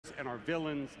and our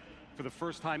villains for the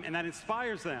first time, and that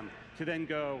inspires them to then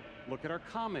go look at our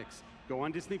comics, go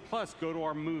on Disney Plus, go to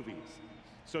our movies.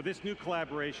 So this new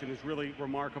collaboration is really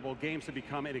remarkable. Games have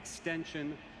become an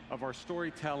extension of our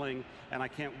storytelling, and I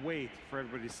can't wait for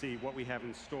everybody to see what we have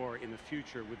in store in the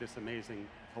future with this amazing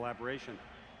collaboration.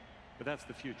 But that's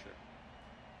the future.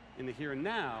 In the here and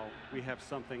now, we have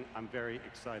something I'm very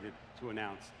excited to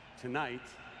announce. Tonight,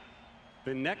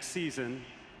 the next season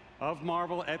of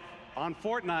Marvel on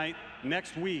Fortnite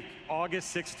next week,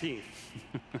 August 16th.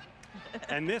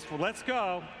 And this, well, let's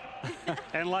go.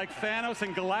 And like Thanos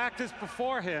and Galactus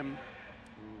before him,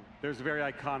 there's a very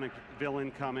iconic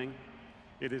villain coming.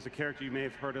 It is a character you may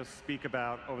have heard us speak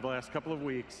about over the last couple of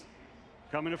weeks.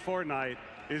 Coming to Fortnite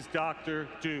is Dr.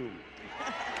 Doom.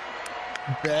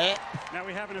 Bet. Now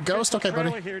we have an Ghost, official okay,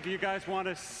 trailer buddy. here. Do you guys want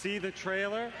to see the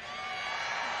trailer?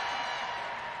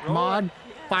 Mod,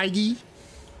 Feige.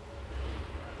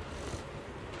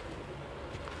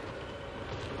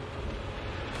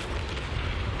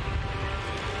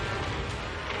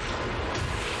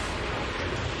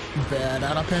 Bet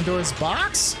out of Pandora's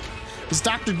box? It's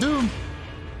Dr. Doom.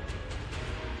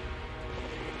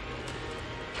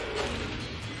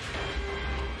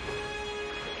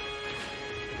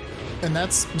 And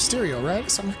that's Mysterio, right?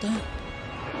 Something like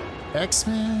that.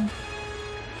 X-Men.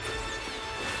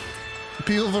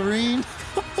 Wolverine.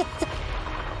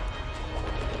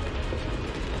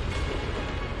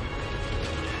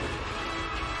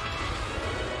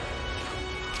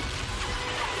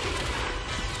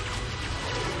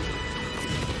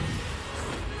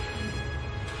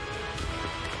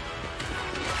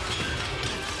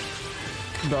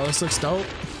 Bro, this looks dope.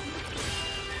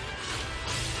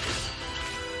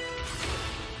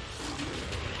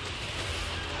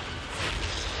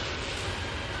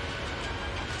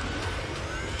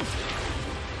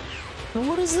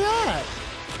 What is that?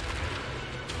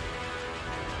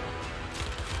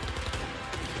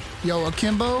 Yo,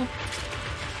 Akimbo?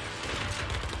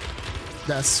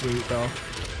 That's sweet, bro.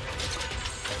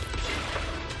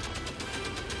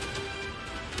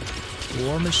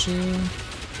 War Machine.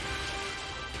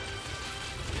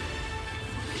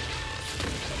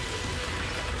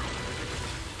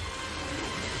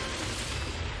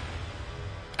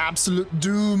 Absolute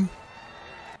Doom.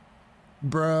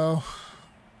 Bro.